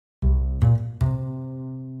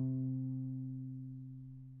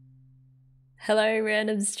Hello,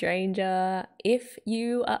 random stranger. If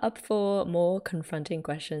you are up for more confronting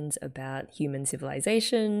questions about human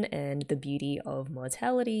civilization and the beauty of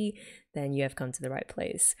mortality, then you have come to the right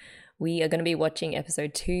place. We are going to be watching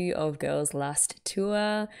episode 2 of Girls' Last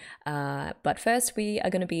Tour, but first we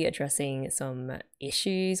are going to be addressing some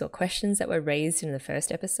issues or questions that were raised in the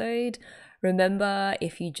first episode. Remember,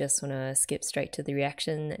 if you just want to skip straight to the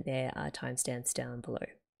reaction, there are timestamps down below.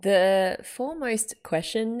 The foremost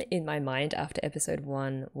question in my mind after episode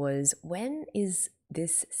 1 was, when is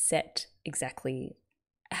this set exactly?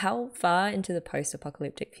 How far into the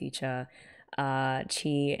post-apocalyptic future are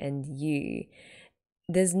Chi and Yu?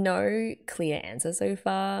 There's no clear answer so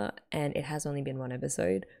far, and it has only been one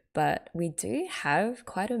episode, but we do have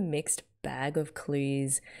quite a mixed bag of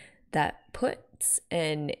clues that puts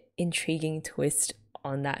an intriguing twist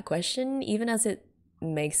on that question, even as it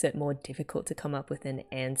makes it more difficult to come up with an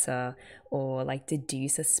answer or like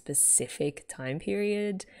deduce a specific time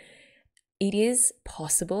period. It is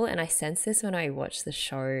possible, and I sense this when I watch the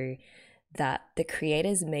show, that the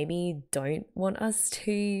creators maybe don't want us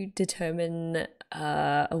to determine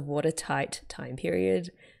a watertight time period.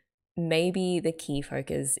 Maybe the key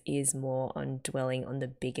focus is more on dwelling on the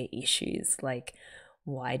bigger issues, like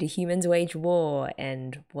why do humans wage war,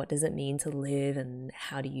 and what does it mean to live, and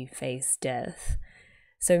how do you face death?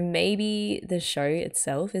 So maybe the show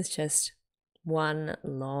itself is just one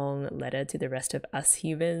long letter to the rest of us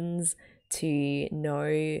humans to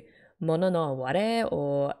know mono no aware,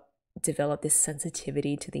 or develop this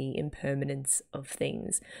sensitivity to the impermanence of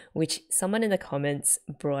things, which someone in the comments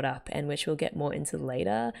brought up and which we'll get more into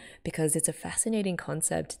later, because it's a fascinating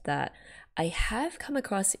concept that I have come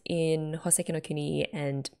across in Hoseki no Kuni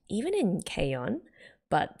and even in K-On!,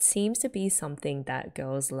 but seems to be something that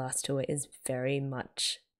Girls' Last Tour is very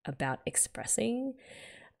much about expressing.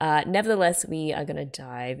 Nevertheless, we are going to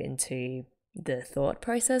dive into the thought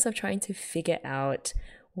process of trying to figure out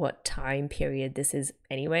what time period this is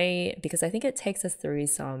anyway, because I think it takes us through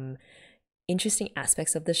some interesting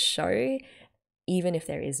aspects of the show, even if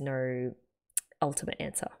there is no ultimate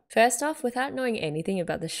answer. First off, without knowing anything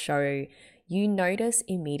about the show, you notice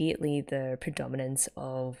immediately the predominance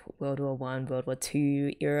of World War I, World War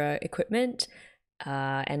II era equipment,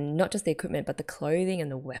 and not just the equipment, but the clothing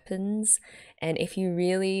and the weapons. And if you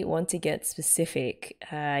really want to get specific,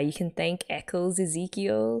 you can thank Eccles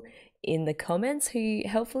Ezekiel in the comments, who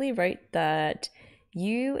helpfully wrote that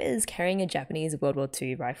Yu is carrying a Japanese World War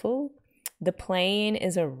II rifle. The plane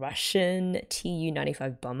is a Russian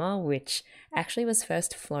Tu-95 bomber, which actually was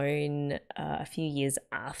first flown a few years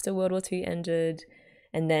after World War II ended.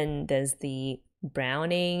 And then there's the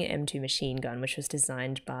Browning M2 machine gun, which was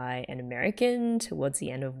designed by an American towards the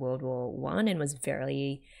end of World War I and was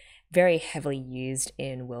very, very heavily used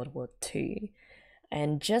in World War II.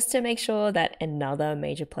 And just to make sure that another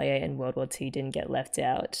major player in World War II didn't get left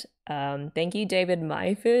out, thank you, David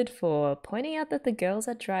Myford, for pointing out that the girls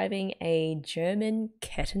are driving a German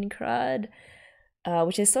Kettenkrad,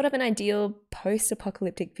 which is sort of an ideal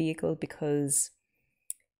post-apocalyptic vehicle because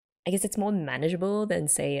I guess it's more manageable than,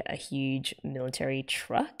 say, a huge military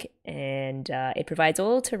truck, and it provides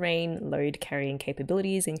all-terrain load-carrying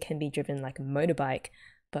capabilities and can be driven like a motorbike,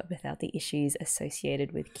 but without the issues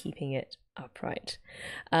associated with keeping it upright.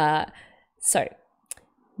 So,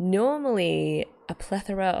 normally a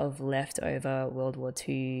plethora of leftover World War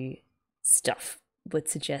II stuff would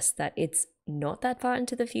suggest that it's not that far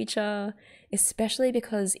into the future, especially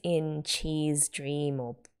because in Chi's dream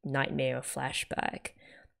or nightmare or flashback,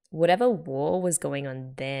 whatever war was going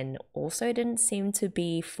on then also didn't seem to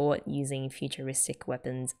be fought using futuristic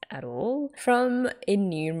weapons at all. From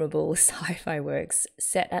innumerable sci-fi works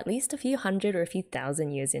set at least a few hundred or a few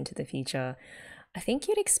thousand years into the future, I think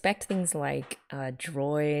you'd expect things like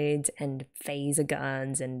droids and phaser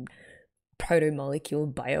guns and proto-molecule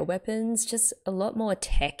bioweapons, just a lot more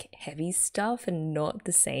tech-heavy stuff and not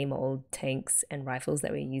the same old tanks and rifles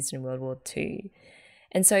that were used in World War II.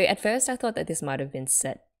 And so at first I thought that this might have been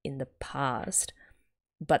set in the past,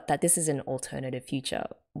 but that this is an alternative future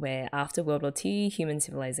where after World War II, human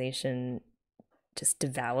civilization just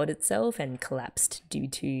devoured itself and collapsed due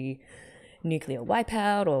to nuclear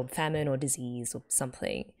wipeout or famine or disease or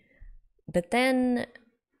something. But then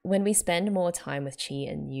when we spend more time with Chi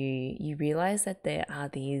and Yu, you realize that there are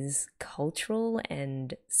these cultural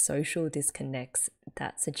and social disconnects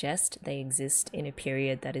that suggest they exist in a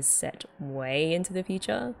period that is set way into the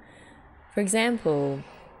future. For example,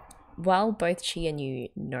 while both Chi and Yu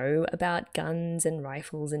know about guns and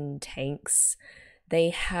rifles and tanks, they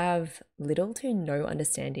have little to no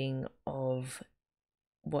understanding of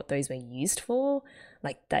what those were used for,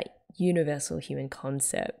 like that universal human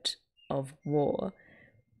concept of war,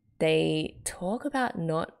 they talk about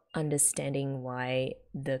not understanding why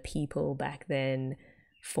the people back then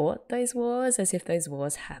fought those wars, as if those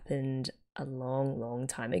wars happened a long, long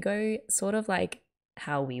time ago, sort of like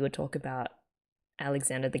how we would talk about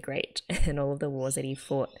Alexander the Great and all of the wars that he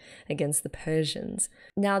fought against the Persians.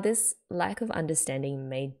 Now, this lack of understanding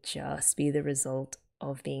may just be the result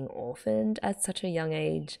of being orphaned at such a young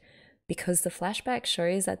age, because the flashback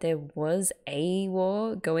shows that there was a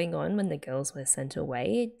war going on when the girls were sent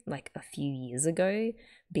away, like a few years ago,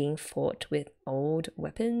 being fought with old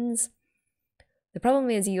weapons. The problem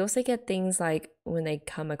is you also get things like when they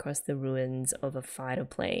come across the ruins of a fighter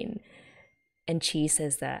plane, and Chi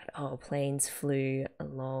says that, oh, planes flew a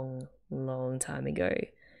long, long time ago,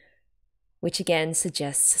 which again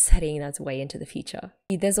suggests a setting that's way into the future.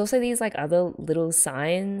 There's also these like other little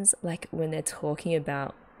signs, like when they're talking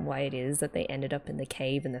about why it is that they ended up in the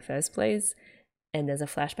cave in the first place, and there's a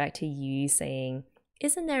flashback to you saying,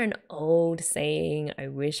 isn't there an old saying, I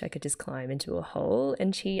wish I could just climb into a hole?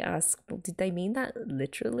 And she asks, well, did they mean that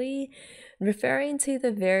literally? Referring to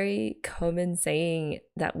the very common saying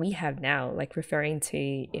that we have now, like referring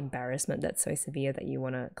to embarrassment that's so severe that you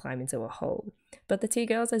want to climb into a hole. But the two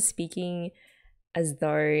girls are speaking as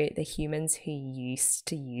though the humans who used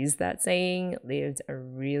to use that saying lived a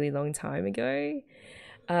really long time ago.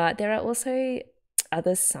 There are also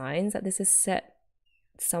other signs that this is set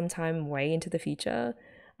sometime way into the future,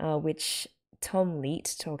 which Tom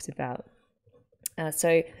Leete talked about.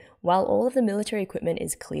 So while all of the military equipment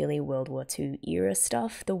is clearly World War II era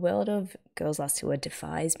stuff, the world of Girls Last Tour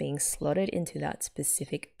defies being slotted into that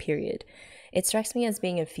specific period. It strikes me as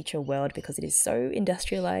being a future world because it is so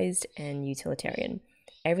industrialized and utilitarian.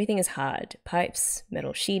 Everything is hard: pipes,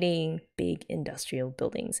 metal sheeting, big industrial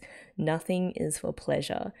buildings. Nothing is for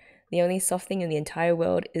pleasure. The only soft thing in the entire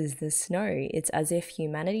world is the snow. It's as if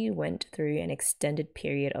humanity went through an extended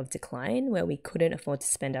period of decline where we couldn't afford to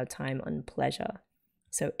spend our time on pleasure.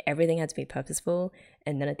 So everything had to be purposeful,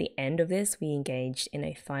 and then at the end of this, we engaged in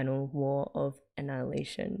a final war of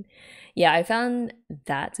annihilation. Yeah, I found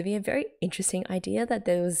that to be a very interesting idea, that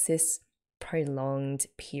there was this prolonged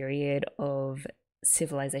period of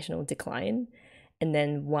civilizational decline, and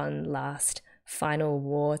then one last final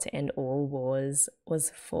war to end all wars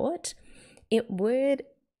was fought. It would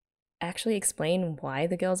actually explain why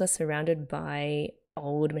the girls are surrounded by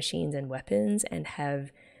old machines and weapons and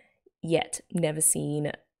have yet never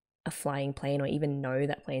seen a flying plane, or even know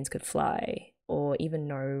that planes could fly, or even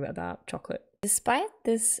know about chocolate. Despite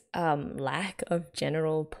this lack of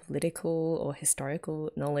general political or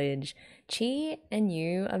historical knowledge, Chi and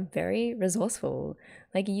Yu are very resourceful.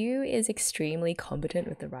 Like, Yu is extremely competent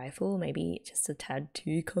with the rifle, maybe just a tad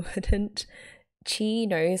too competent. Chi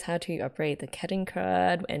knows how to operate the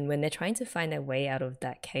kettenkrad, and when they're trying to find their way out of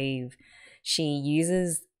that cave, she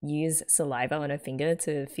uses saliva on her finger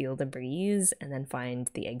to feel the breeze and then find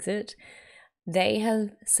the exit. They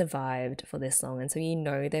have survived for this long, and so you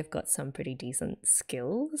know they've got some pretty decent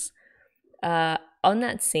skills. On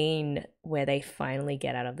that scene where they finally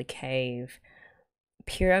get out of the cave,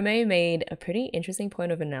 Pirame made a pretty interesting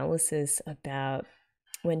point of analysis about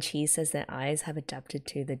when she says their eyes have adapted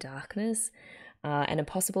to the darkness, and a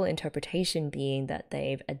possible interpretation being that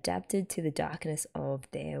they've adapted to the darkness of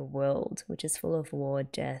their world, which is full of war,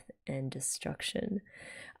 death, and destruction.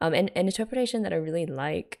 And an interpretation that I really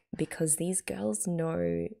like, because these girls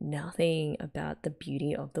know nothing about the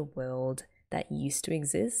beauty of the world that used to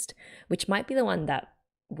exist, which might be the one that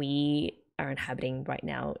we are inhabiting right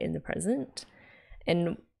now in the present.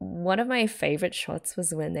 And one of my favorite shots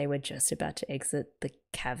was when they were just about to exit the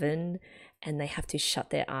cavern and they have to shut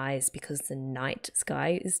their eyes because the night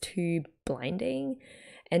sky is too blinding.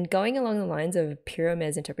 And going along the lines of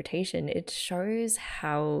Pirame's interpretation, it shows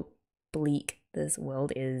how bleak this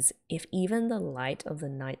world is if even the light of the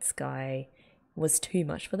night sky was too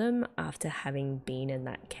much for them after having been in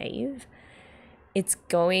that cave. It's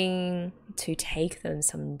going to take them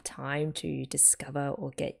some time to discover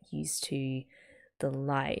or get used to the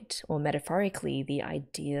light, or metaphorically, the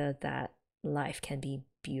idea that life can be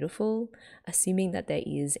beautiful, assuming that there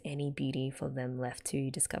is any beauty for them left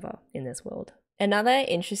to discover in this world. Another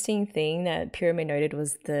interesting thing that Pirame noted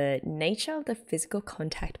was the nature of the physical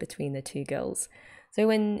contact between the two girls. So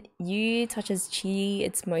when Yu touches Chi,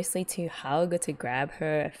 it's mostly to hug or to grab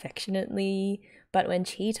her affectionately, but when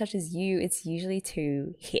Chi touches Yu, it's usually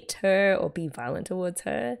to hit her or be violent towards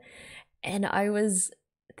her. And I was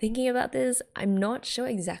thinking about this, I'm not sure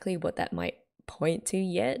exactly what that might point to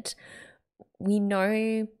yet. We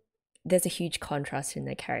know there's a huge contrast in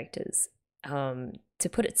their characters. to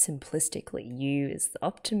put it simplistically, you is the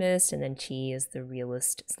optimist and then Chi is the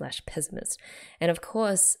realist slash pessimist. And of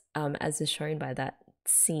course, as is shown by that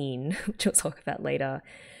scene, which we'll talk about later,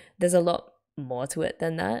 there's a lot more to it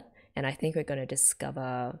than that. And I think we're going to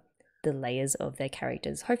discover the layers of their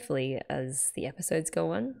characters, hopefully, as the episodes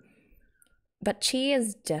go on. But Chi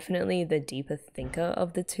is definitely the deeper thinker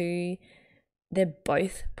of the two. They're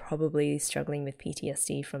both probably struggling with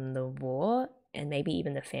PTSD from the war and maybe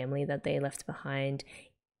even the family that they left behind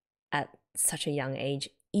at such a young age,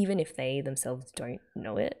 even if they themselves don't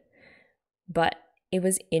know it. But it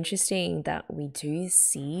was interesting that we do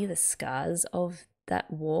see the scars of that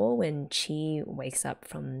war when Chi wakes up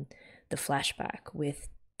from the flashback with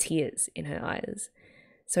tears in her eyes.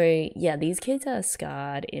 So yeah, these kids are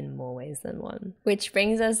scarred in more ways than one. Which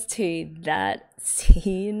brings us to that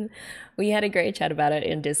scene. We had a great chat about it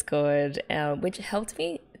in Discord, which helped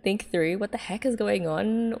me think through what the heck is going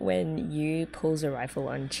on when Yu pulls a rifle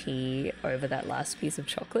on Chi over that last piece of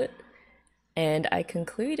chocolate. And I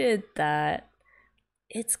concluded that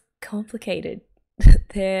it's complicated.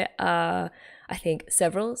 There are, I think,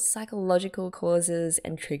 several psychological causes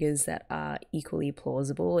and triggers that are equally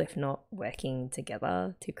plausible, if not working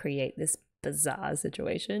together to create this bizarre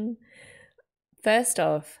situation. First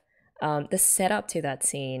off, the setup to that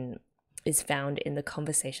scene is found in the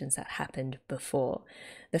conversations that happened before.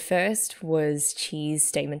 The first was Chi's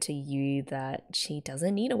statement to Yu that she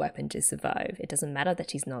doesn't need a weapon to survive. It doesn't matter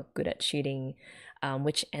that she's not good at shooting,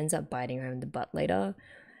 which ends up biting her in the butt later.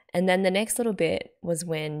 And then the next little bit was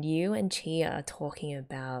when Yu and Chi are talking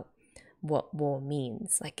about what war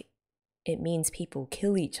means. Like, it means people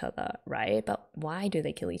kill each other, right? But why do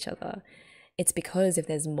they kill each other? It's because if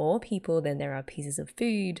there's more people than there are pieces of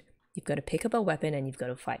food, you've got to pick up a weapon and you've got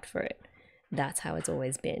to fight for it. That's how it's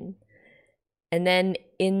always been. And then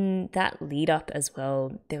in that lead up as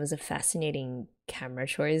well, there was a fascinating camera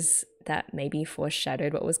choice that maybe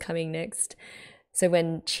foreshadowed what was coming next. So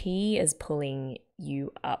when Chi is pulling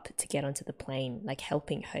Yu up to get onto the plane, like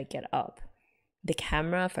helping her get up, the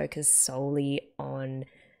camera focused solely on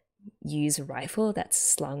Yu's rifle that's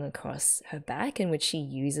slung across her back and which she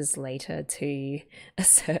uses later to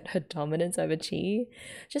assert her dominance over Chi.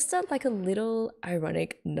 Just like a little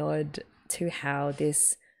ironic nod to how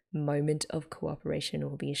this moment of cooperation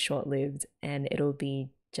will be short-lived and it'll be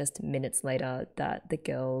just minutes later that the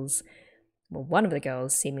girls, well, one of the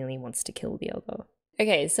girls seemingly wants to kill the other.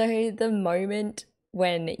 Okay, so the moment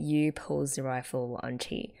when Yu pulls the rifle on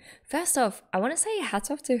Chi. First off, I want to say hats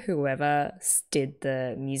off to whoever did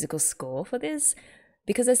the musical score for this,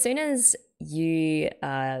 because as soon as Yu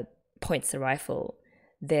points the rifle,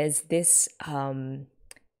 there's this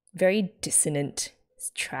very dissonant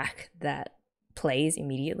track that plays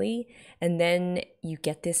immediately, and then you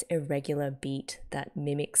get this irregular beat that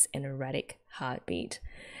mimics an erratic heartbeat.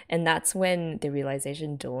 And that's when the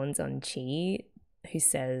realization dawns on Chi, who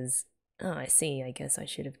says, "Oh, I see, I guess I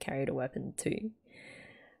should have carried a weapon too."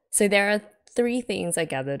 So there are three things I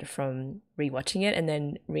gathered from rewatching it and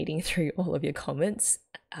then reading through all of your comments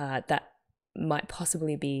that might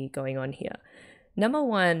possibly be going on here. Number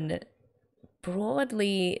one,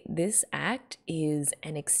 broadly, this act is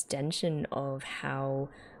an extension of how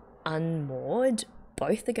unmoored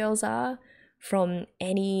both the girls are from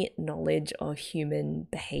any knowledge of human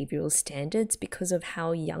behavioral standards because of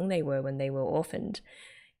how young they were when they were orphaned.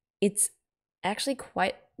 It's actually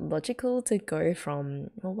quite logical to go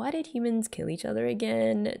from, well, why did humans kill each other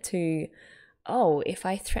again, to, oh, if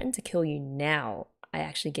I threaten to kill you now, I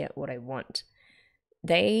actually get what I want.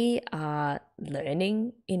 They are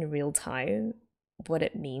learning in real time what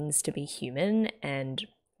it means to be human and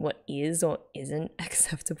what is or isn't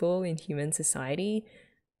acceptable in human society,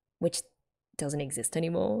 which doesn't exist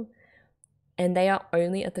anymore. And they are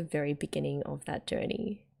only at the very beginning of that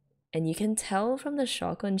journey. And you can tell from the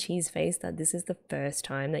shock on Chi's face that this is the first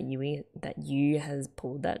time that Yu has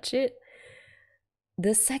pulled that shit.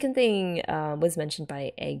 The second thing was mentioned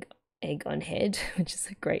by Egg on Head, which is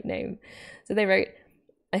a great name. So they wrote,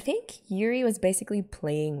 I think Yuri was basically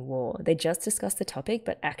playing war. They just discussed the topic,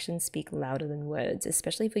 but actions speak louder than words,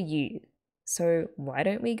 especially for you. So why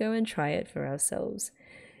don't we go and try it for ourselves?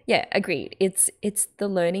 Yeah, agreed. It's the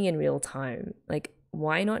learning in real time. Like,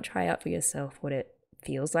 why not try out for yourself what it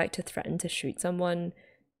feels like to threaten to shoot someone?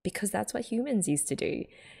 Because that's what humans used to do.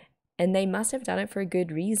 And they must have done it for a good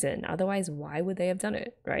reason. Otherwise, why would they have done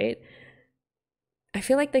it, right? I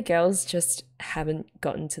feel like the girls just haven't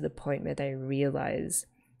gotten to the point where they realize,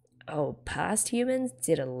 oh, past humans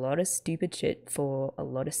did a lot of stupid shit for a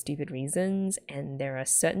lot of stupid reasons, and there are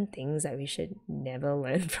certain things that we should never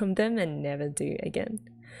learn from them and never do again.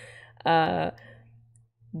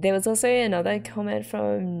 There was also another comment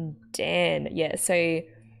from Dan. Yeah, so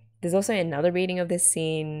there's also another reading of this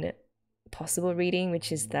scene, possible reading,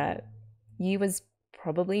 which is that Yu was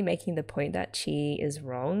probably making the point that Chi is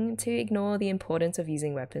wrong to ignore the importance of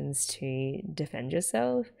using weapons to defend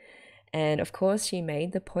yourself. And of course, she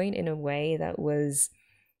made the point in a way that was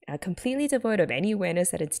completely devoid of any awareness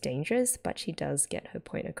that it's dangerous, but she does get her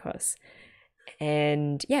point across.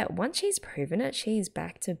 And yeah, once she's proven it, she's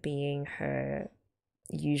back to being her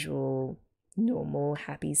usual, normal,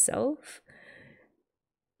 happy self.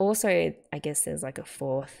 Also, I guess there's like a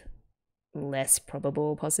fourth, less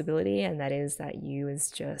probable possibility, and that is that Yu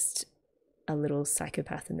is just a little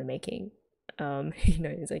psychopath in the making. Who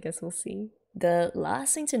knows? I guess we'll see. The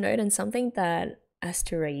last thing to note, and something that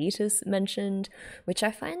Asteraitis mentioned, which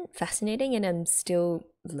I find fascinating and I'm still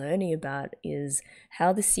learning about, is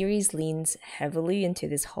how the series leans heavily into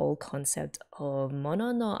this whole concept of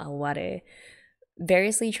mono no aware,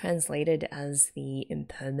 variously translated as the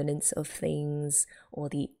impermanence of things or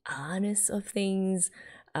the ourness of things.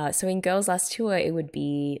 So in Girls' Last Tour, it would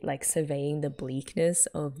be like surveying the bleakness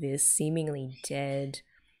of this seemingly dead,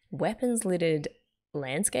 weapons-littered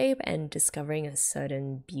landscape and discovering a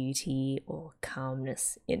certain beauty or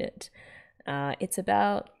calmness in it. It's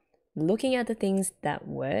about looking at the things that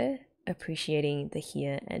were, appreciating the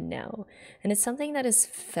here and now. And it's something that is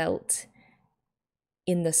felt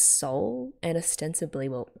in the soul and ostensibly,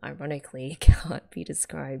 well, ironically, can't be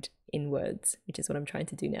described in words, which is what I'm trying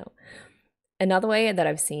to do now. Another way that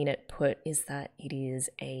I've seen it put is that it is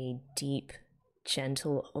a deep,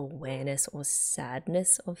 gentle awareness or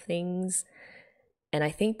sadness of things. And I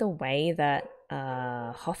think the way that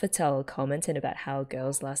Hoffertel commented about how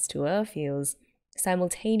Girls' Last Tour feels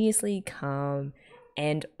simultaneously calm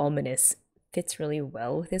and ominous fits really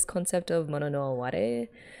well with this concept of mono no aware.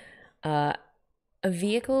 A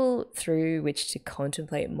vehicle through which to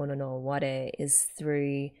contemplate mono no aware is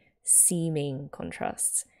through seeming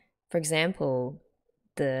contrasts. For example,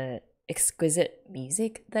 the exquisite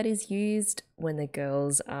music that is used when the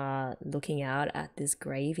girls are looking out at this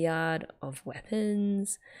graveyard of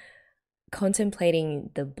weapons,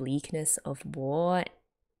 contemplating the bleakness of war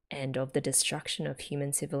and of the destruction of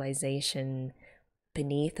human civilization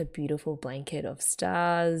beneath a beautiful blanket of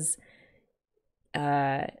stars.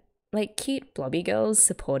 Like cute blobby girls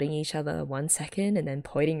supporting each other 1 second and then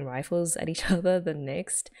pointing rifles at each other the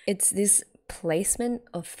next. It's this placement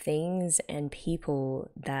of things and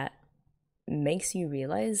people that makes you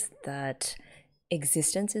realize that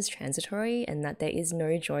existence is transitory and that there is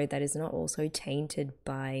no joy that is not also tainted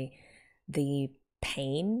by the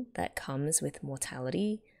pain that comes with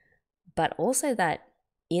mortality, but also that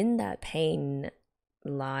in that pain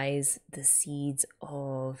lies the seeds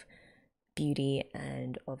of beauty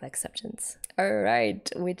and of acceptance. All right,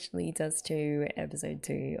 which leads us to episode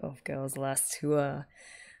 2 of Girls' Last Tour.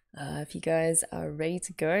 If you guys are ready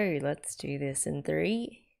to go, let's do this in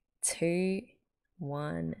 3, 2,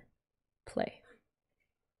 1, play.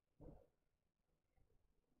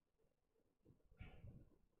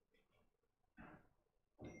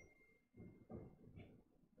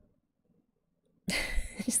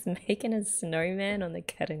 Just making a snowman on the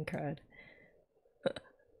curtain card.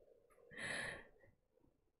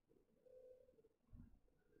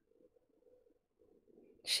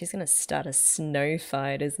 She's gonna start a snow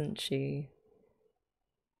fight, isn't she?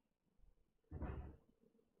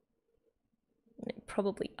 They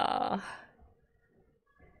probably are.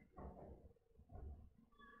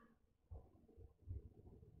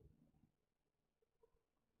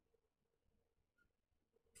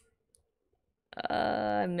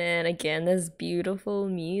 Man, again, there's beautiful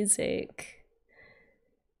music.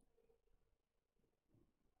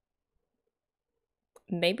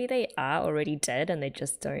 Maybe they are already dead and they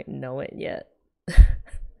just don't know it yet.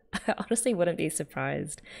 I honestly wouldn't be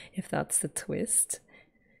surprised if that's the twist.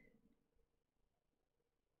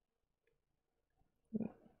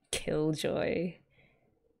 Killjoy.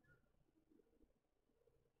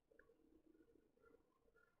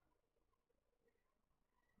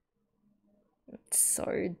 It's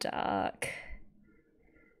so dark.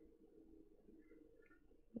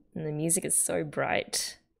 And the music is so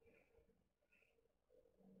bright.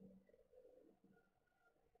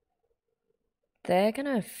 They're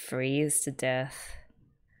gonna freeze to death.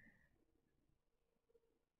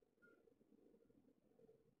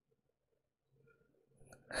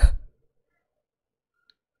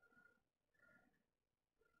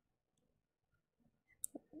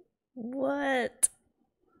 What?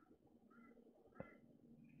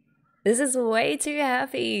 This is way too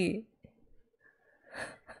happy.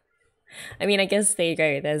 I mean, I guess there you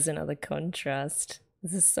go. There's another contrast.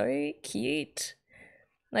 This is so cute.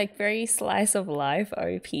 Like very slice of life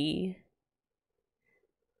OP.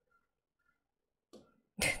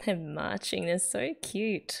 They're marching, they're so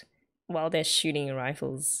cute while they're shooting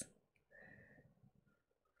rifles.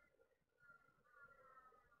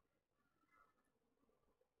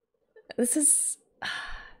 This is.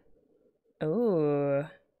 Oh,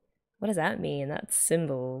 what does that mean? That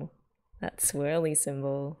symbol, that swirly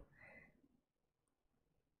symbol.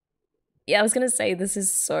 Yeah, I was gonna say this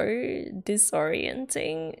is so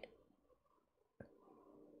disorienting.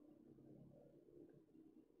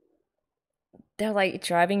 They're like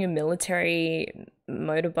driving a military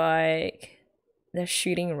motorbike. They're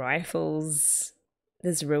shooting rifles.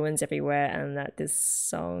 There's ruins everywhere, and that this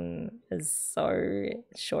song is so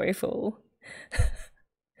joyful.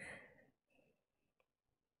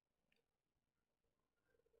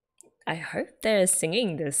 I hope they're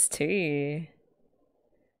singing this too.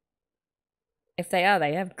 If they are,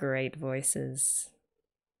 they have great voices.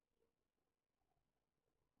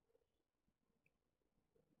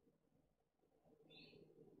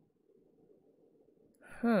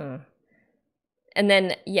 Huh. And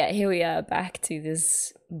then, yeah, here we are back to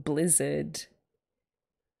this blizzard.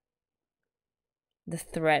 The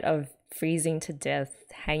threat of freezing to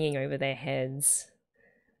death hanging over their heads.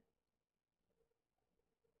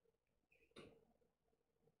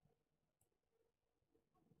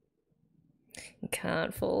 You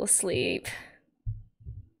can't fall asleep.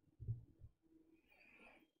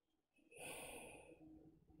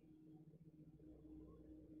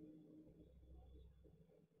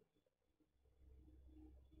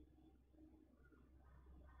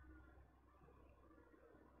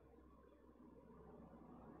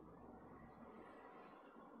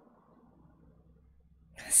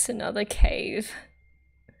 It's another cave.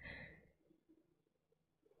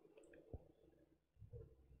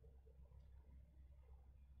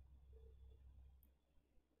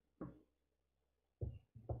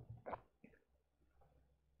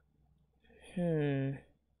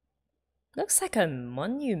 Looks like a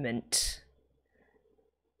monument.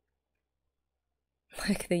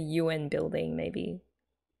 Like the UN building, maybe.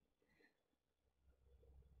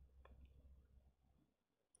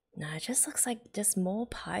 No, it just looks like just more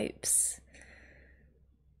pipes.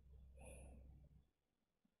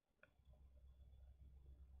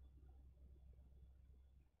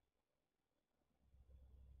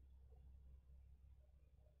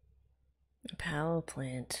 A power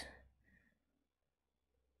plant.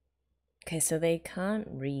 Okay, so they can't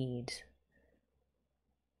read.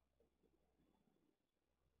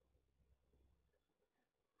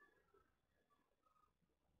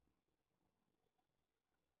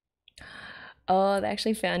 Oh, they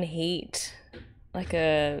actually found heat. Like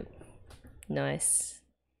a nice.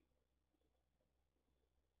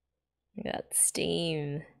 That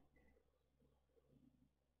steam.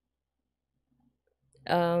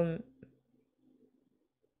 Um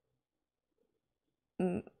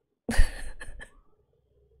mm.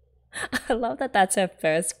 I love that that's her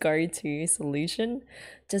first go-to solution.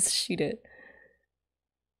 Just shoot it.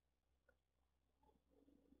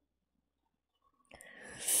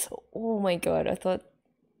 Oh my god, I thought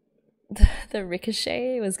the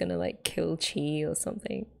ricochet was gonna like kill Chi or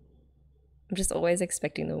something. I'm just always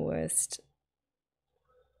expecting the worst.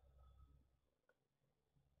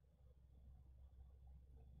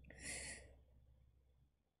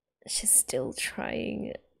 She's still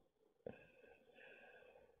trying.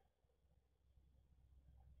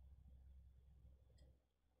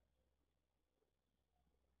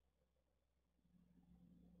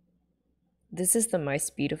 This is the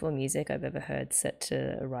most beautiful music I've ever heard set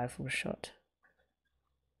to a rifle shot.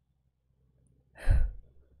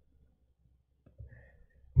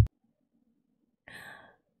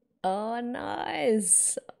 Oh,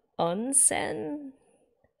 nice. Onsen.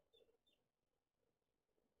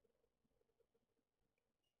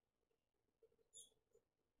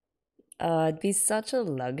 It'd be such a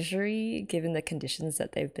luxury given the conditions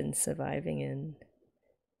that they've been surviving in.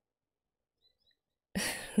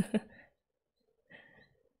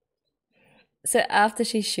 So after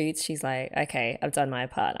she shoots, she's like, okay, I've done my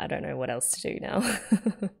part. I don't know what else to do now.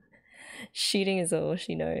 Shooting is all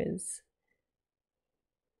she knows.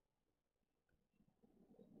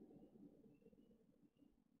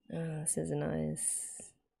 Oh, this is nice.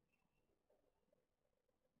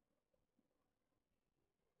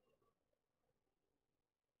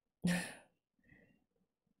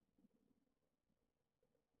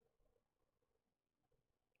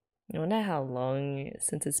 I wonder how long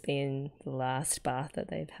since it's been the last bath that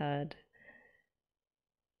they've had.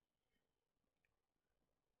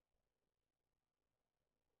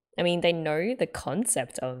 I mean, they know the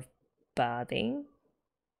concept of bathing.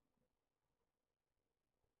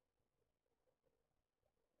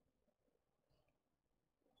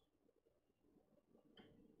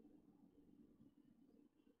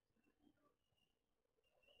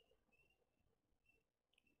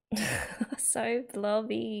 So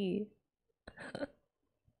blobby.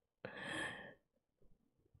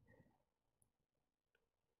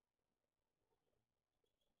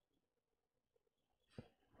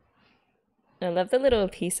 I love the little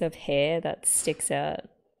piece of hair that sticks out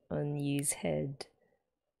on Yu's head.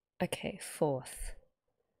 Okay, fourth.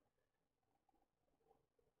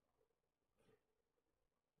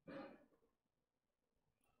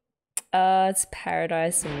 It's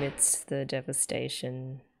paradise amidst the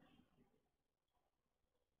devastation.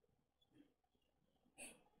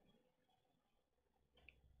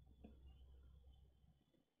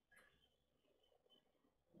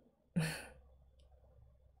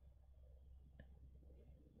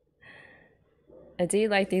 I do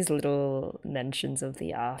like these little mentions of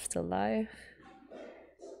the afterlife.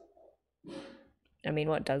 I mean,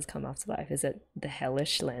 what does come after life? Is it the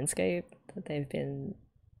hellish landscape that they've been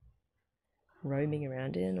roaming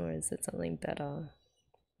around in, or is it something better?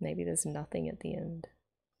 Maybe there's nothing at the end.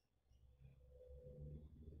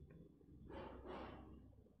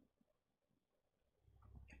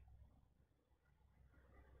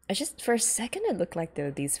 I just, for a second, it looked like there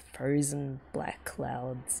were these frozen black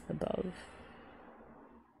clouds above.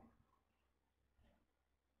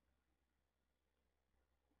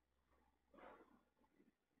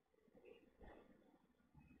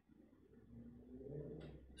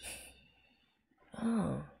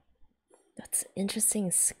 Oh, that's an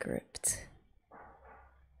interesting script.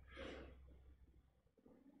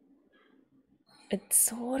 It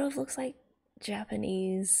sort of looks like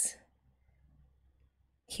Japanese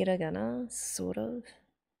hiragana, sort of.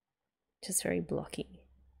 Just very blocky.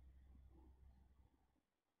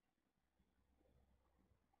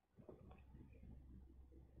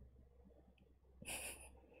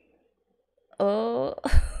 Oh,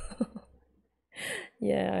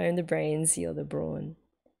 yeah, I own the brains, you're the brawn.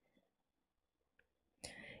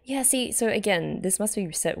 Yeah, see, so again, this must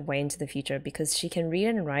be set way into the future because she can read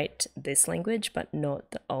and write this language, but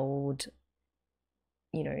not the old,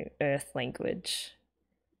 Earth language.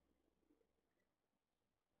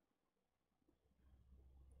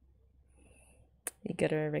 You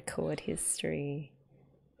gotta record history.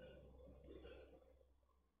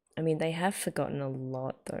 I mean, they have forgotten a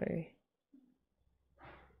lot though.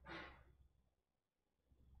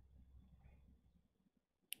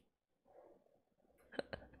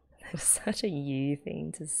 That's such a you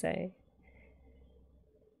thing to say.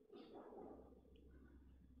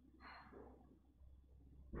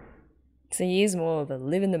 So Yu's more of a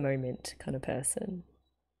live in the moment kind of person.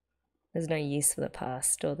 There's no use for the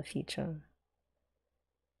past or the future.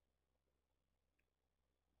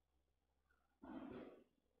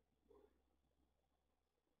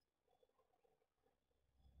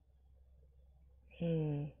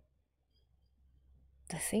 Hmm.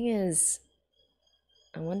 The thing is,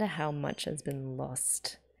 I wonder how much has been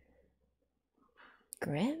lost.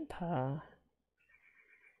 Grandpa?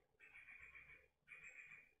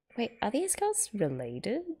 Wait, are these girls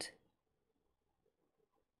related?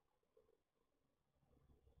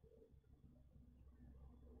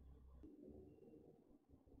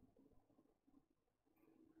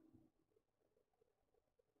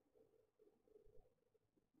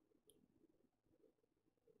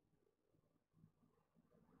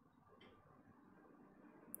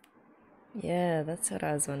 Yeah, that's what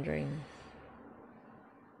I was wondering.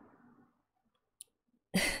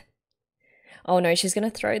 Oh no, she's gonna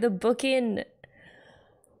throw the book in.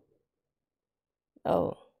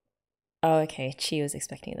 Oh. Oh, okay. She was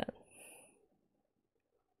expecting that.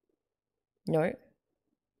 No.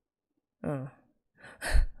 Oh.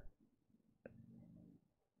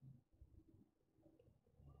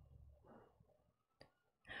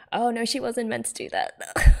 Oh no, she wasn't meant to do that.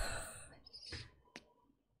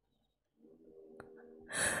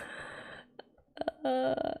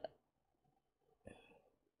 uh,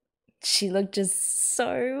 she looked just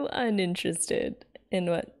so uninterested in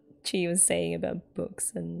what she was saying about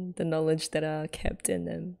books and the knowledge that are kept in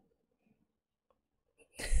them.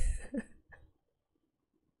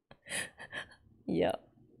 Yep.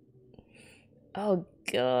 Oh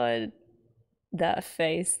god. That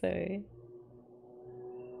face though.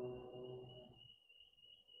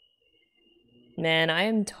 Man, I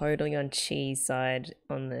am totally on Chi's side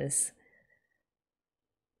on this.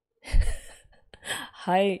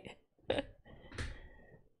 Hi.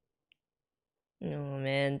 Oh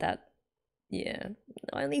man, yeah.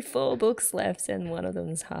 Only 4 books left and one of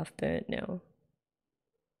them's half burnt now.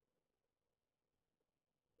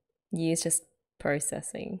 Yu's just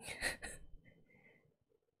processing.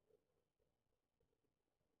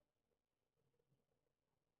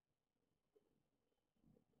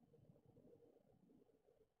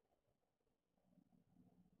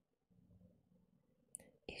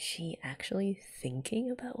 Is she actually thinking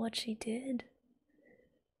about what she did?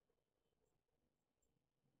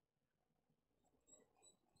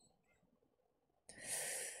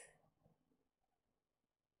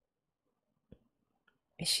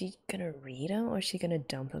 Is she gonna read him or is she gonna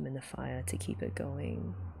dump him in the fire to keep it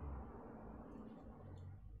going?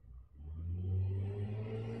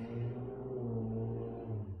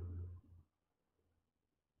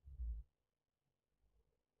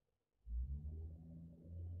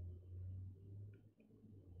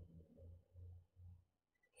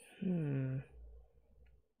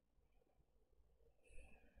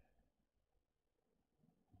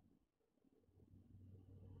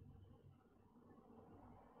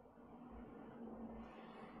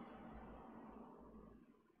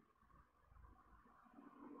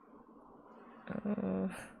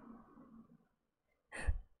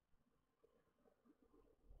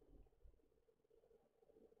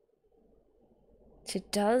 She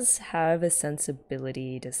does have a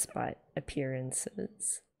sensibility despite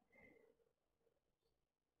appearances.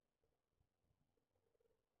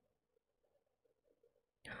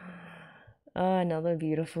 Oh, another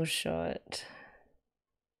beautiful shot.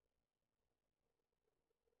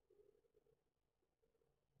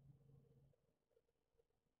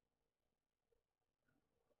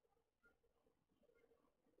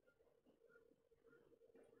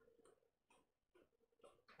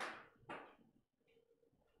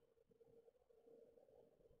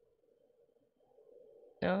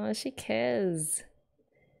 Oh, she cares.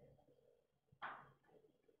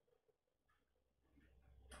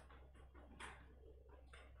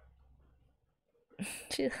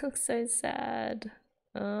 She looks so sad.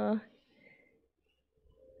 Oh.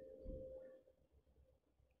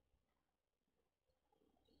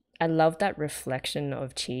 I love that reflection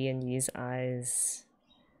of Chi in Yu's eyes.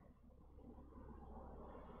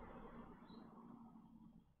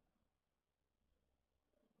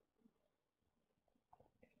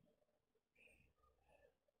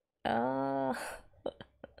 Oh.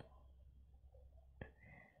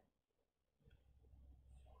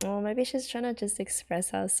 Oh, maybe she's trying to just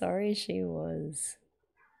express how sorry she was.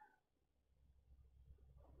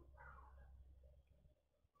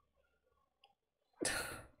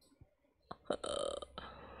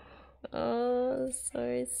 Oh,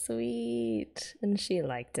 so sweet. And she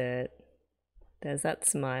liked it. There's that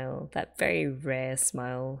smile, that very rare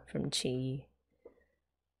smile from Chi.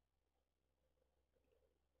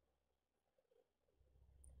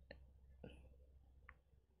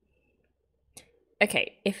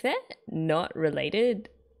 Okay, if they're not related,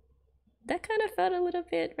 that kind of felt a little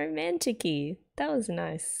bit romantic-y. That was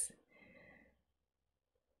nice.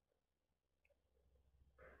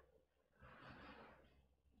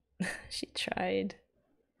 She tried.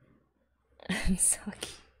 I'm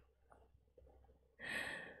Sokky.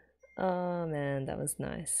 Oh man, that was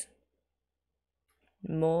nice.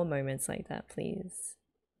 More moments like that, please.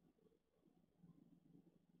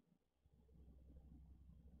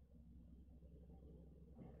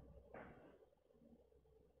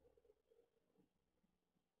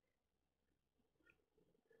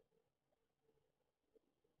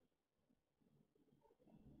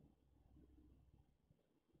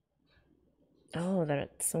 Oh,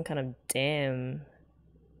 that's some kind of dam.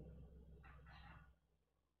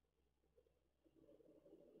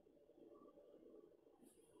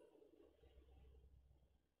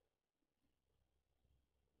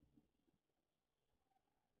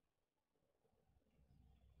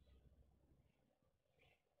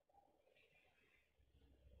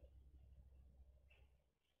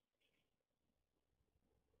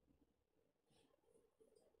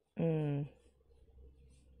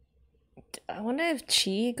 I wonder if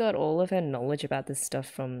Chi got all of her knowledge about this stuff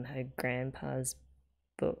from her grandpa's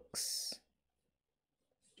books.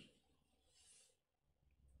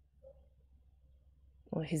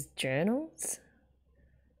 Or his journals?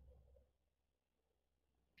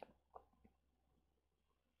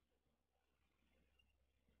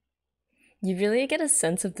 You really get a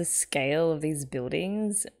sense of the scale of these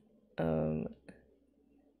buildings.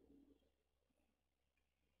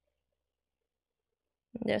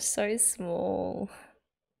 They're so small.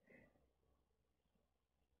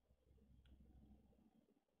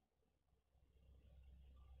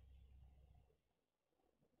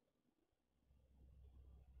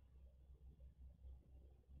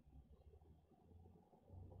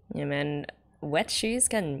 Yeah, man, wet shoes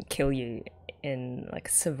can kill you in like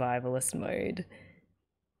survivalist mode.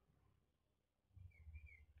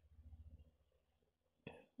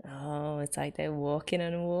 Oh, it's like they're walking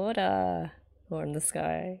on water or in the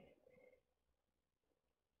sky.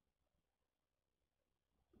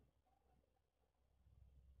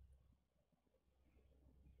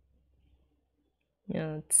 You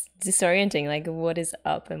know, it's disorienting, like what is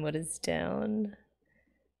up and what is down.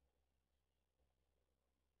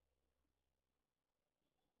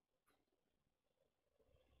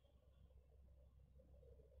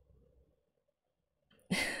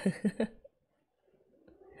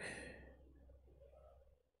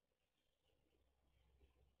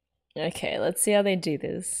 Okay, let's see how they do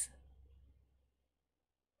this.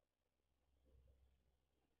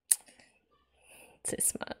 So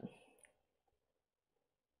smart.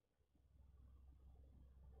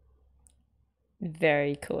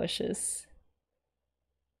 Very cautious.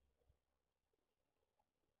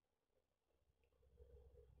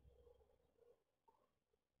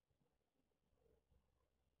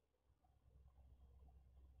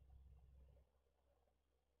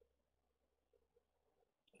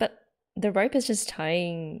 But the rope is just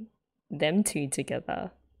tying them two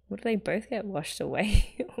together. What if they both get washed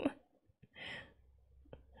away?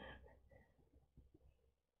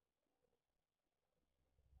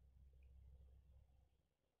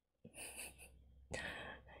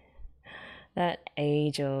 That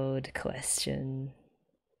age-old question.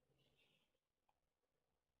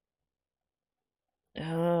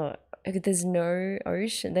 Oh, there's no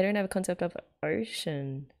ocean. They don't have a concept of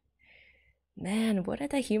ocean. Man, what did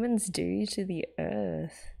the humans do to the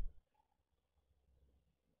earth?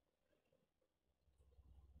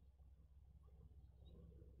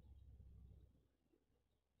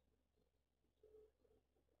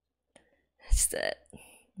 It's that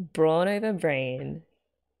brawn over brain.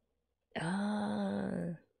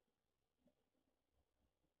 Ah.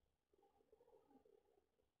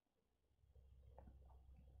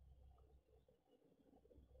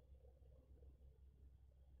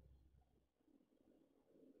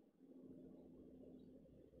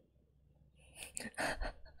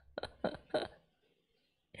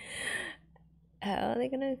 How are they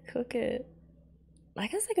gonna cook it? I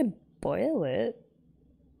guess they could boil it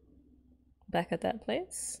back at that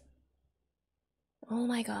place. Oh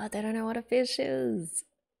my god, they don't know what a fish is.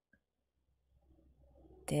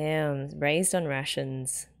 Damn, raised on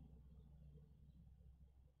rations.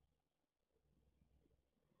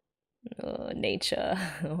 Oh, nature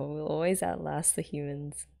will always outlast the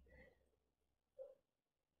humans.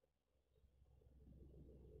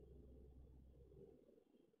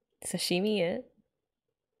 Sashimi it.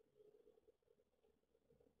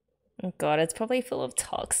 Oh god, it's probably full of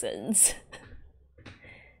toxins.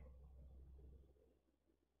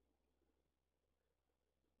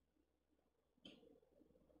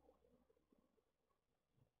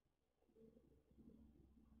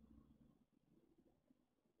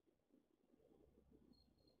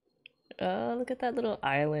 Oh, look at that little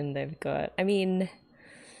island they've got. I mean,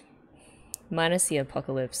 minus the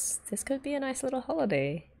apocalypse, this could be a nice little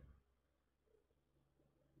holiday.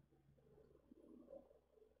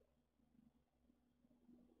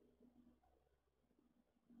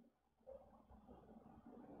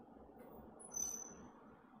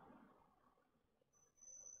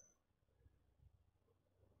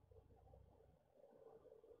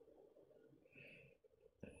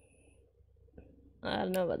 I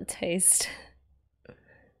don't know about the taste.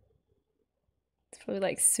 It's probably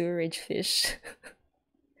like sewerage fish.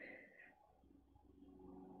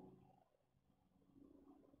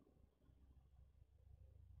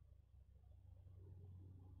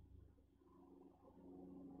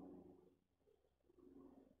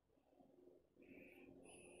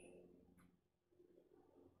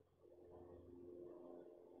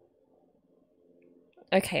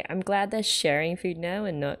 Okay, I'm glad they're sharing food now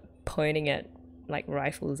and not pointing at like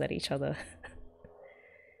rifles at each other.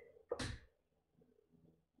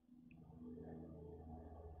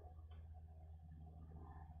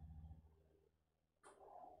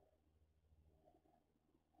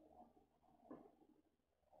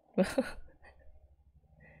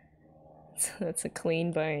 That's a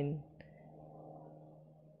clean bone.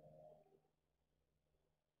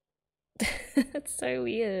 That's so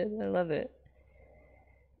weird. I love it.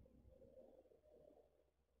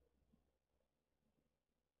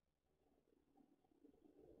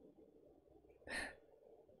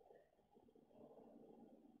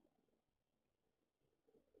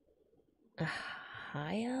 A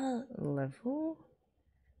higher level?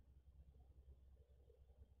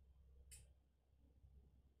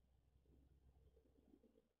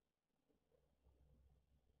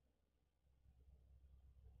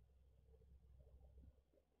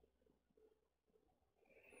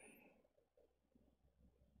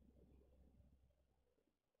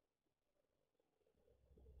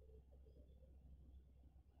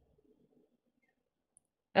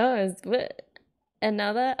 Oh, what?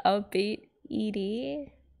 Another upbeat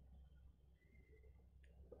ED?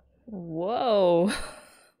 Whoa.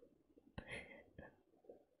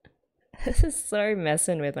 This is so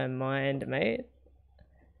messing with my mind, mate.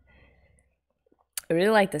 I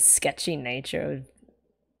really like the sketchy nature of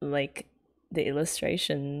like the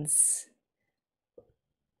illustrations.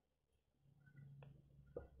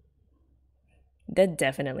 They're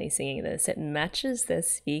definitely singing this. It matches their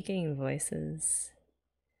speaking voices.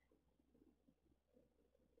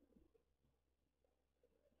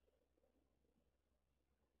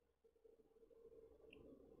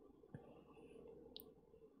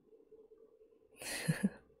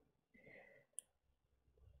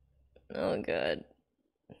 Oh god.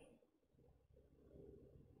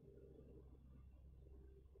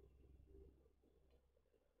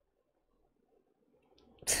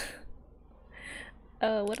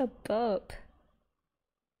 Oh, what a bop.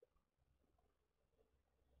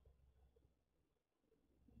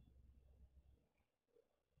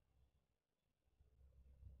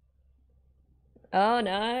 Oh,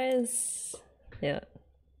 nice. Yeah.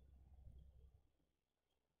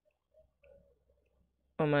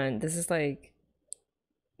 Oh man, this is like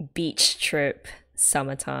beach trip,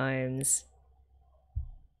 summer times.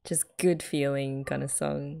 Just good feeling kind of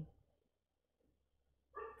song.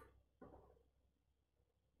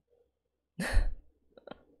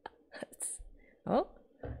 Oh,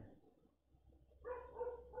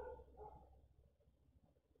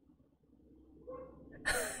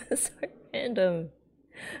 so random.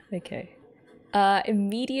 Okay.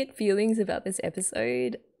 Immediate feelings about this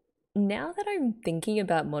episode. Now that I'm thinking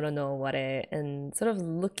about Mono no Ware and sort of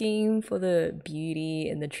looking for the beauty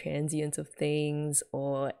in the transience of things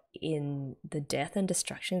or in the death and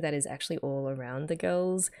destruction that is actually all around the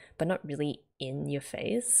girls, but not really in your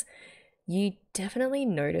face, you definitely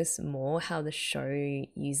notice more how the show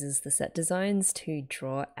uses the set designs to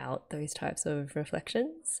draw out those types of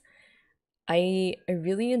reflections. I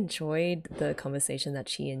really enjoyed the conversation that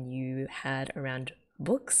she and you had around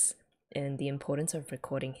books and the importance of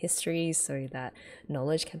recording history so that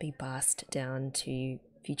knowledge can be passed down to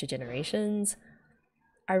future generations.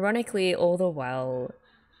 Ironically, all the while,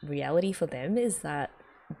 reality for them is that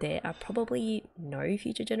there are probably no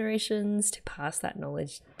future generations to pass that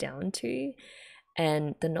knowledge down to.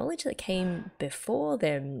 And the knowledge that came before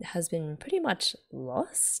them has been pretty much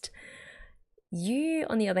lost. You,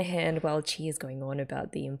 on the other hand, while Chi is going on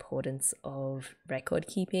about the importance of record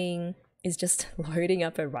keeping, is just loading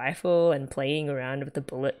up a rifle and playing around with the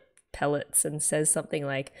bullet pellets and says something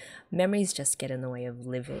like, memories just get in the way of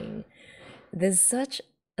living. There's such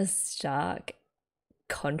a stark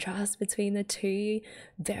contrast between the two,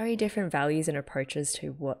 very different values and approaches to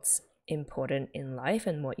what's important in life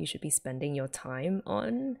and what you should be spending your time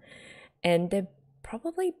on. And they're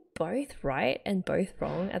probably both right and both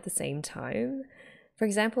wrong at the same time. For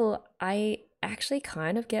example, I actually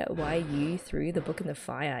kind of get why you threw the book in the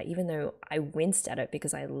fire, even though I winced at it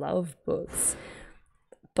because I love books.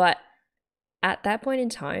 But at that point in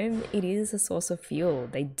time, it is a source of fuel.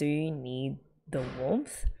 They do need the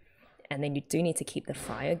warmth and they do need to keep the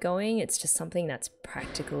fire going. It's just something that's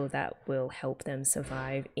practical that will help them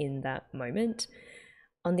survive in that moment.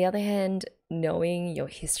 On the other hand, knowing your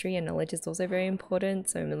history and knowledge is also very important,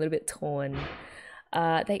 so I'm a little bit torn.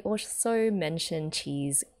 They also mention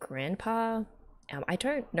Chi's grandpa. I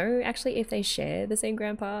don't know actually if they share the same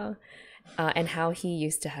grandpa, and how he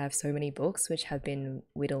used to have so many books, which have been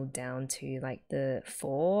whittled down to like the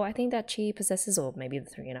four, I think, that Chi possesses, or maybe the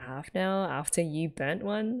 3.5 now, after you burnt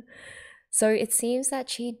one. So it seems that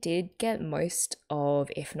she did get most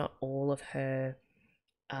of, if not all of her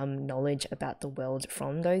knowledge about the world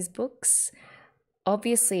from those books.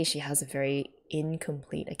 Obviously, she has a very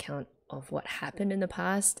incomplete account of what happened in the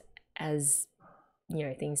past, as you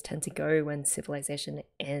know, things tend to go when civilization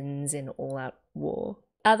ends in all out war.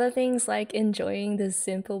 Other things like enjoying the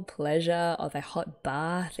simple pleasure of a hot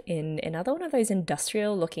bath in another one of those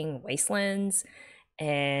industrial looking wastelands,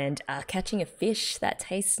 and catching a fish that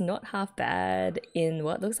tastes not half bad in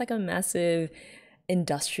what looks like a massive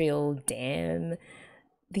industrial dam.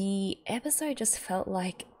 The episode just felt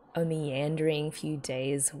like a meandering few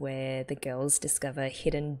days where the girls discover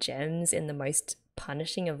hidden gems in the most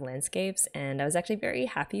punishing of landscapes, and I was actually very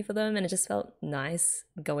happy for them, and it just felt nice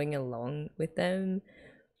going along with them.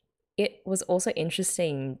 It was also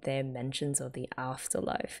interesting their mentions of the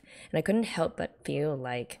afterlife, and I couldn't help but feel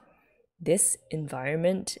like this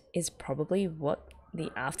environment is probably what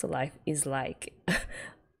the afterlife is like.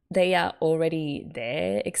 They are already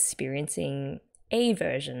there experiencing a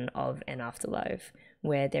version of an afterlife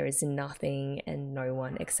where there is nothing and no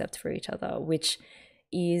one except for each other, which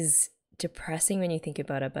is depressing when you think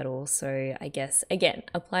about it, but also, I guess, again,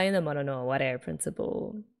 applying the Mono no Ware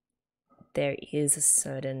principle, there is a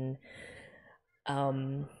certain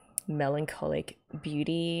melancholic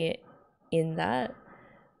beauty in that.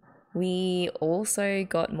 We also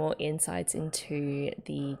got more insights into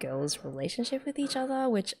the girls' relationship with each other,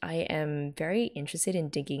 which I am very interested in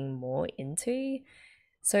digging more into.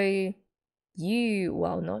 So you,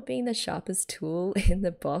 while not being the sharpest tool in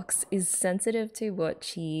the box, is sensitive to what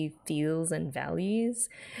she feels and values.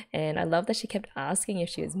 And I love that she kept asking if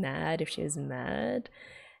she was mad,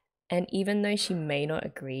 And even though she may not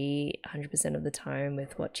agree 100% of the time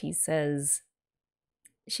with what she says,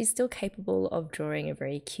 she's still capable of drawing a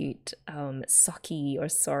very cute Sokky or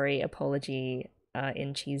sorry apology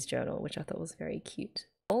in Cheese Journal, which I thought was very cute.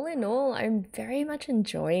 All in all, I'm very much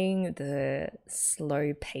enjoying the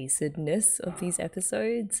slow pacedness of these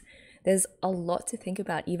episodes. There's a lot to think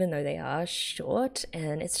about, even though they are short,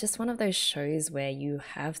 and it's just one of those shows where you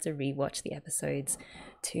have to rewatch the episodes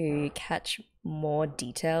to catch more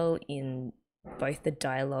detail in both the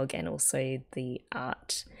dialogue and also the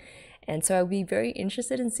art. And so I'll be very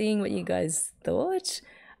interested in seeing what you guys thought.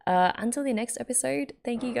 Until the next episode,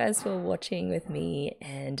 thank you guys for watching with me,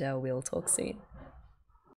 and we'll talk soon.